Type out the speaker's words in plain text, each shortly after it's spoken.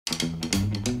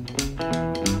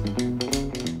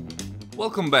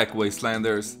Welcome back,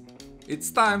 Wastelanders. It's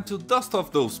time to dust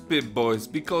off those Pip-Boys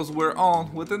because we're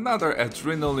on with another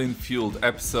adrenaline-fueled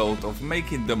episode of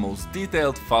making the most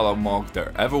detailed Fallout MOC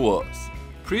there ever was.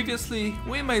 Previously,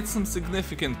 we made some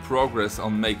significant progress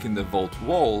on making the vault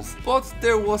walls, but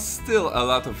there was still a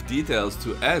lot of details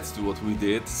to add to what we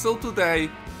did, so today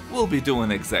we'll be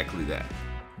doing exactly that.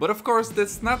 But of course,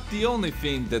 that's not the only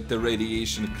thing that the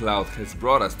radiation cloud has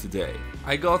brought us today.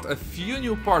 I got a few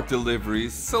new part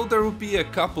deliveries, so there will be a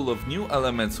couple of new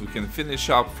elements we can finish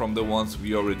up from the ones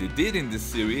we already did in this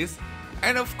series,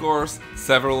 and of course,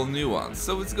 several new ones,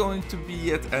 so it's going to be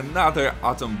yet another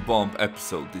atom bomb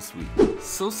episode this week.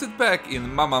 So sit back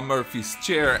in Mama Murphy's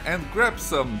chair and grab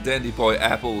some Dandy Boy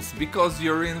apples, because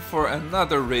you're in for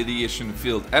another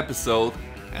radiation-filled episode,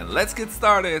 and let's get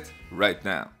started right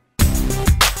now.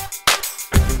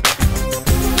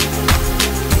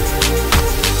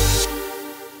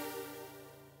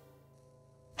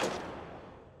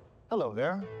 Hello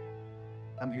there.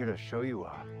 I'm here to show you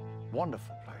a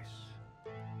wonderful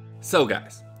place. So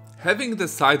guys, having the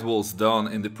sidewalls done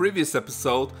in the previous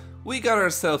episode, we got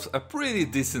ourselves a pretty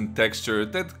decent texture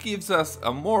that gives us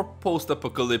a more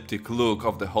post-apocalyptic look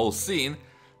of the whole scene,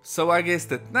 so I guess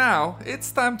that now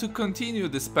it's time to continue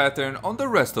this pattern on the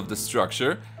rest of the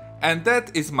structure, and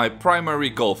that is my primary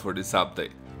goal for this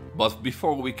update. But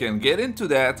before we can get into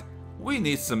that, we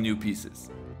need some new pieces.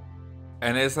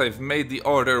 And as I've made the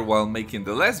order while making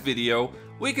the last video,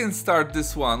 we can start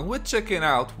this one with checking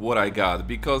out what I got,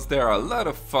 because there are a lot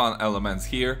of fun elements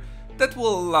here that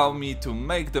will allow me to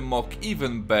make the MOC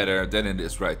even better than it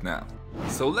is right now.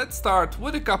 So let's start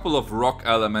with a couple of rock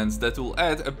elements that will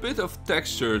add a bit of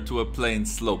texture to a plain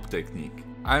slope technique.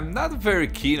 I'm not very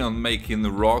keen on making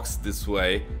rocks this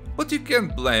way, but you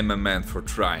can't blame a man for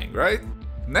trying, right?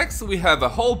 Next we have a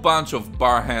whole bunch of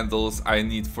bar handles I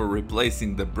need for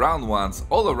replacing the brown ones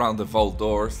all around the vault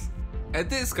doors. A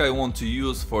disc I want to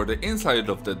use for the inside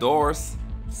of the doors,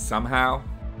 somehow.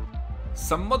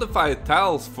 Some modified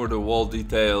tiles for the wall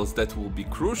details that will be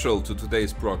crucial to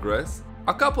today's progress.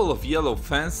 A couple of yellow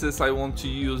fences I want to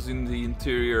use in the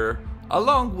interior,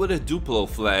 along with a Duplo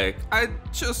flag I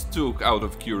just took out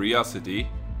of curiosity.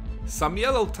 Some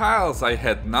yellow tiles I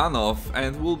had none of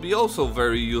and will be also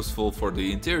very useful for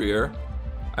the interior.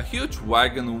 A huge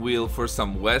wagon wheel for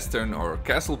some western or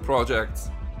castle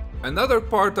projects. Another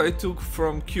part I took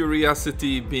from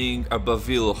curiosity being a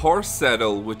Baville horse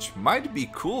saddle, which might be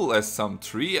cool as some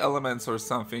tree elements or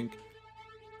something.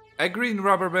 A green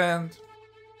rubber band.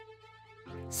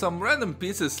 Some random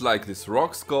pieces like this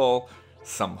rock skull.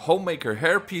 Some homemaker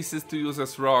hair pieces to use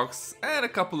as rocks, and a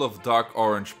couple of dark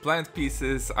orange plant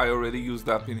pieces I already used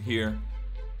up in here.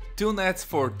 2 nets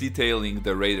for detailing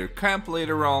the raider camp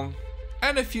later on,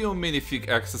 and a few minifig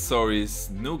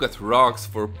accessories, nougat rocks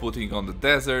for putting on the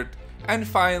desert, and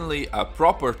finally a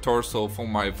proper torso for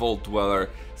my vault dweller,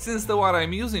 since the one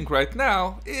I'm using right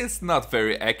now is not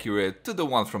very accurate to the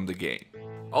one from the game.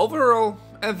 Overall,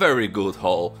 a very good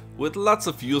haul, with lots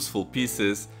of useful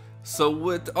pieces. So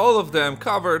with all of them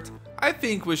covered, I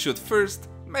think we should first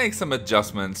make some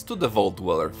adjustments to the Vault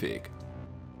Dweller fig.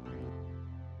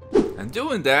 And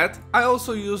doing that, I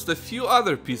also used a few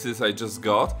other pieces I just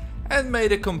got and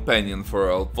made a companion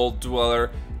for our Vault Dweller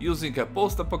using a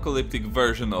post-apocalyptic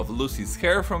version of Lucy's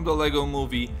hair from the Lego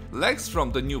movie, legs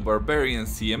from the new Barbarian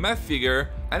CMF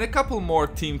figure, and a couple more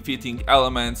team-fitting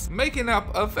elements, making up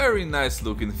a very nice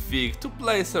looking fig to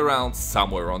place around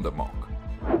somewhere on the MOC.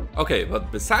 Okay,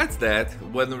 but besides that,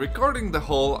 when recording the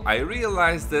haul, I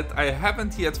realized that I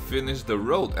haven't yet finished the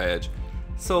road edge,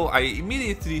 so I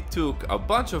immediately took a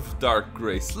bunch of dark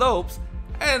grey slopes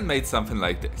and made something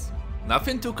like this.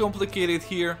 Nothing too complicated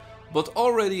here, but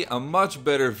already a much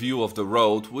better view of the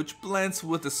road, which blends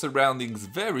with the surroundings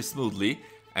very smoothly,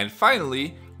 and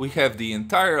finally we have the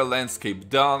entire landscape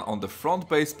done on the front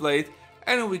base plate,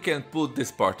 and we can put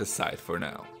this part aside for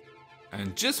now.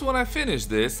 And just when I finished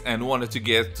this and wanted to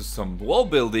get to some wall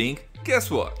building, guess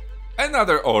what?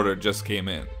 Another order just came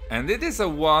in. And it is a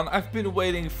one I've been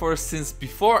waiting for since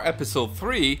before episode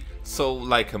 3, so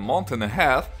like a month and a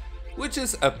half, which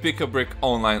is a Pick-a-Brick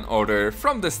online order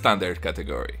from the standard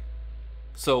category.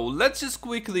 So let's just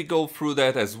quickly go through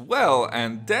that as well,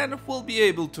 and then we'll be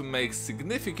able to make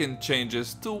significant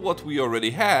changes to what we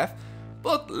already have,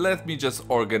 but let me just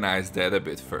organize that a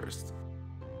bit first.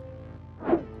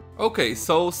 Okay,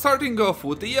 so starting off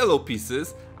with the yellow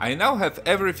pieces, I now have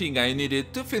everything I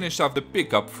needed to finish off the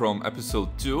pickup from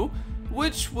episode 2,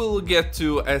 which we'll get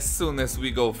to as soon as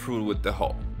we go through with the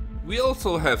haul. We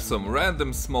also have some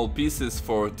random small pieces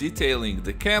for detailing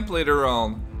the camp later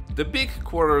on, The big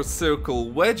quarter circle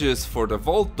wedges for the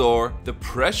vault door, the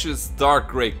precious dark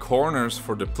grey corners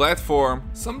for the platform,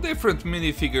 some different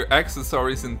minifigure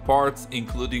accessories and parts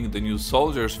including the new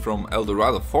soldiers from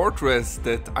Eldorado Fortress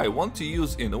that I want to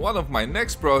use in one of my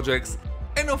next projects,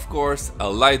 and of course a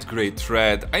light grey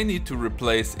thread I need to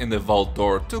replace in the vault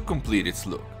door to complete its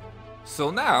look.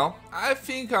 So now I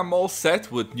think I'm all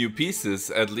set with new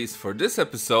pieces, at least for this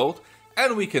episode,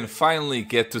 and we can finally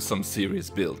get to some serious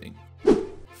building.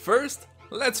 First,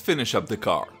 let's finish up the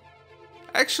car.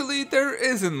 Actually, there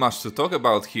isn't much to talk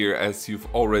about here as you've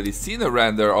already seen a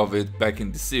render of it back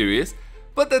in the series,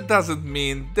 but that doesn't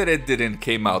mean that it didn't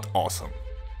came out awesome.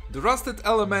 The rusted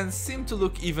elements seem to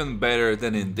look even better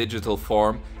than in digital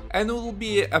form and will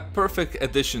be a perfect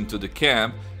addition to the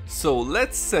camp, so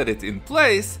let's set it in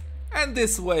place, and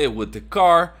this way with the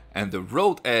car and the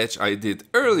road edge I did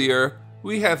earlier,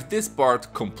 we have this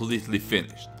part completely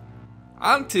finished.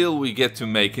 Until we get to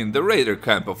making the raider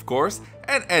camp, of course,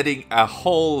 and adding a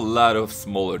whole lot of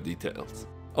smaller details.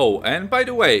 Oh, and by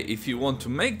the way, if you want to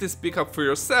make this pickup for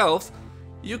yourselves,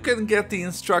 you can get the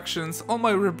instructions on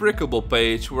my Rebrickable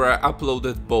page where I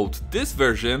uploaded both this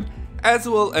version as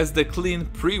well as the clean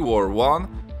pre-war one,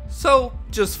 so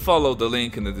just follow the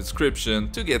link in the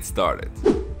description to get started.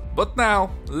 But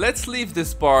now, let's leave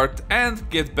this part and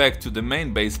get back to the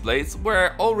main base plates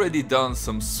where I already done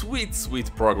some sweet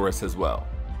progress as well.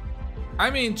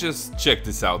 I mean, just check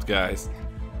this out, guys.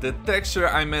 The texture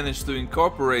I managed to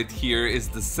incorporate here is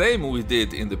the same we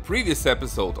did in the previous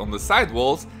episode on the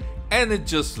sidewalls, and it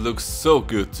just looks so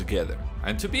good together.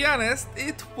 And to be honest,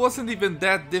 it wasn't even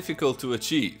that difficult to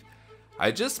achieve.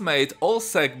 I just made all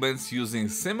segments using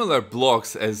similar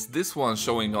blocks as this one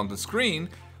showing on the screen,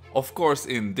 of course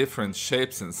in different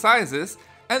shapes and sizes,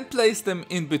 and place them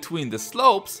in between the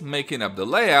slopes, making up the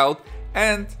layout,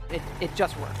 and it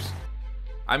just works.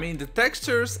 I mean, the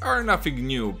textures are nothing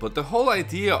new, but the whole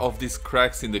idea of these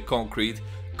cracks in the concrete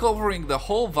covering the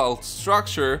whole vault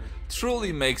structure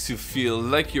truly makes you feel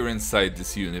like you're inside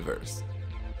this universe.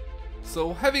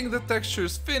 So having the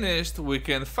textures finished, we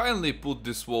can finally put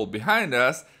this wall behind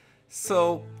us,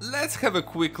 so let's have a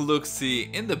quick look-see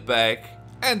in the back,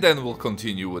 and then we'll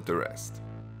continue with the rest.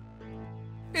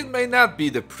 It may not be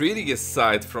the prettiest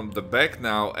sight from the back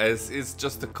now, as it's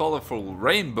just a colorful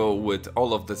rainbow with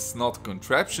all of the snot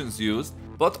contraptions used,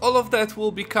 but all of that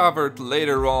will be covered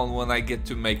later on when I get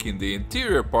to making the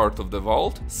interior part of the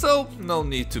vault, so no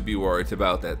need to be worried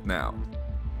about that now.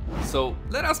 So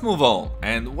let us move on,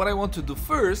 and what I want to do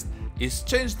first is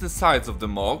change the sides of the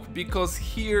MOC, because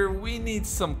here we need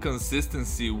some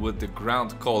consistency with the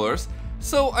ground colors,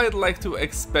 so I'd like to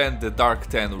expand the dark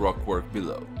tan rockwork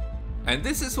below. And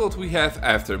this is what we have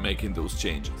after making those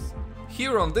changes.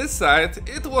 Here on this side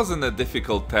it wasn't a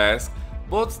difficult task,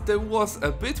 but there was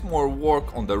a bit more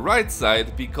work on the right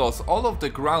side because all of the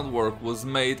groundwork was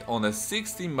made on a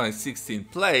 16 by 16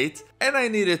 plate and I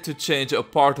needed to change a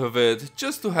part of it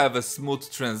just to have a smooth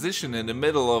transition in the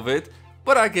middle of it,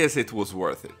 but I guess it was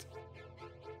worth it.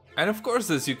 And of course,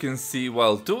 as you can see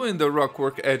while doing the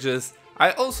rockwork edges,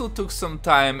 I also took some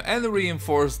time and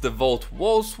reinforced the vault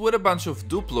walls with a bunch of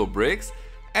Duplo bricks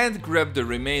and grabbed the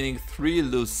remaining 3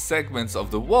 loose segments of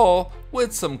the wall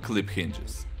with some clip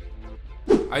hinges.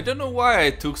 I don't know why I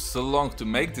took so long to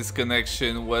make this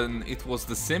connection when it was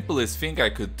the simplest thing I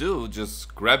could do,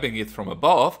 just grabbing it from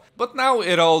above, but now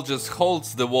it all just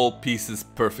holds the wall pieces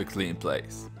perfectly in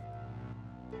place.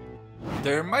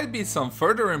 There might be some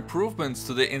further improvements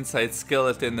to the inside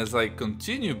skeleton as I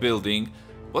continue building,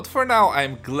 but for now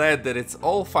I'm glad that it's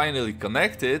all finally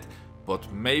connected, but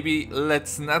maybe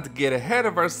let's not get ahead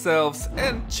of ourselves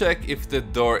and check if the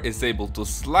door is able to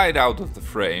slide out of the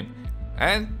frame,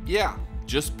 and yeah,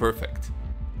 just perfect.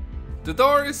 The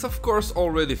door is of course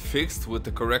already fixed with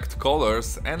the correct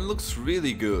colors and looks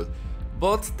really good,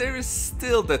 but there is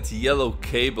still that yellow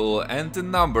cable and the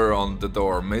number on the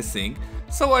door missing,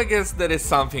 so I guess that is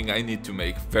something I need to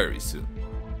make very soon.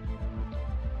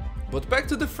 But back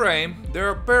to the frame, there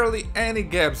are barely any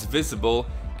gaps visible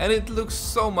and it looks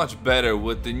so much better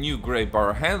with the new grey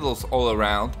bar handles all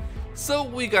around, so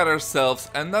we got ourselves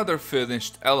another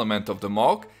finished element of the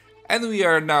MOC and we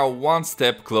are now one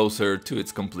step closer to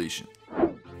its completion.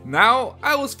 Now,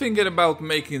 I was thinking about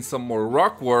making some more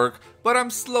rock work, but I'm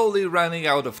slowly running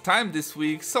out of time this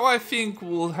week, so I think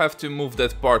we'll have to move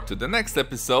that part to the next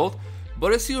episode,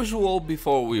 but as usual,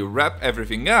 before we wrap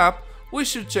everything up, we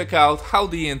should check out how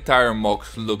the entire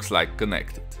MOC looks like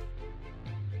connected.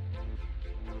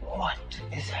 What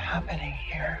is happening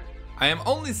here? I am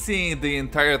only seeing the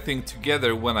entire thing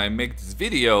together when I make these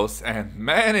videos and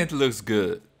man, it looks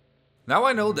good. Now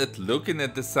I know that looking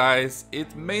at the size,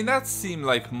 it may not seem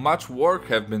like much work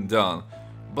have been done,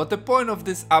 but the point of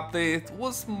this update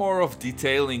was more of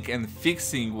detailing and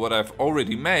fixing what I've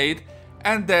already made,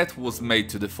 and that was made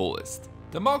to the fullest.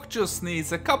 The MOC just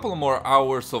needs a couple more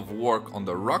hours of work on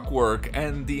the rock work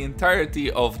and the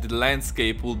entirety of the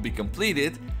landscape will be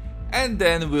completed, and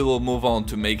then we will move on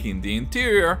to making the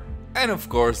interior and of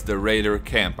course the raider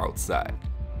camp outside.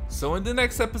 So in the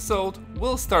next episode,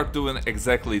 we'll start doing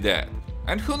exactly that.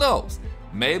 And who knows,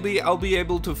 maybe I'll be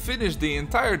able to finish the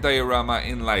entire diorama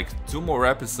in like 2 more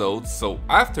episodes, so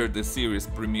after the series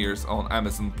premieres on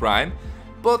Amazon Prime,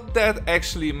 but that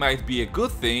actually might be a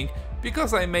good thing,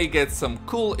 because I may get some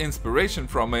cool inspiration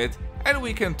from it, and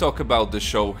we can talk about the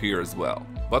show here as well.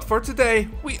 But for today,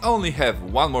 we only have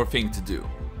one more thing to do.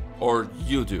 Or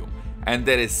you do. And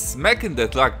that is smacking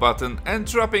that like button and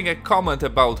dropping a comment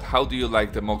about how do you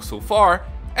like the MOC so far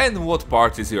and what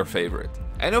part is your favorite.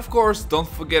 And of course, don't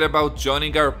forget about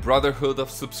joining our brotherhood of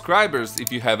subscribers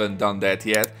if you haven't done that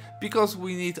yet, because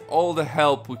we need all the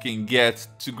help we can get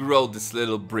to grow this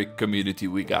little brick community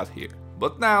we got here.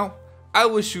 But now, I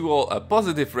wish you all a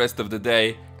positive rest of the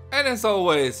day, and as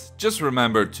always, just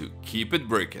remember to keep it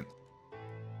brickin'.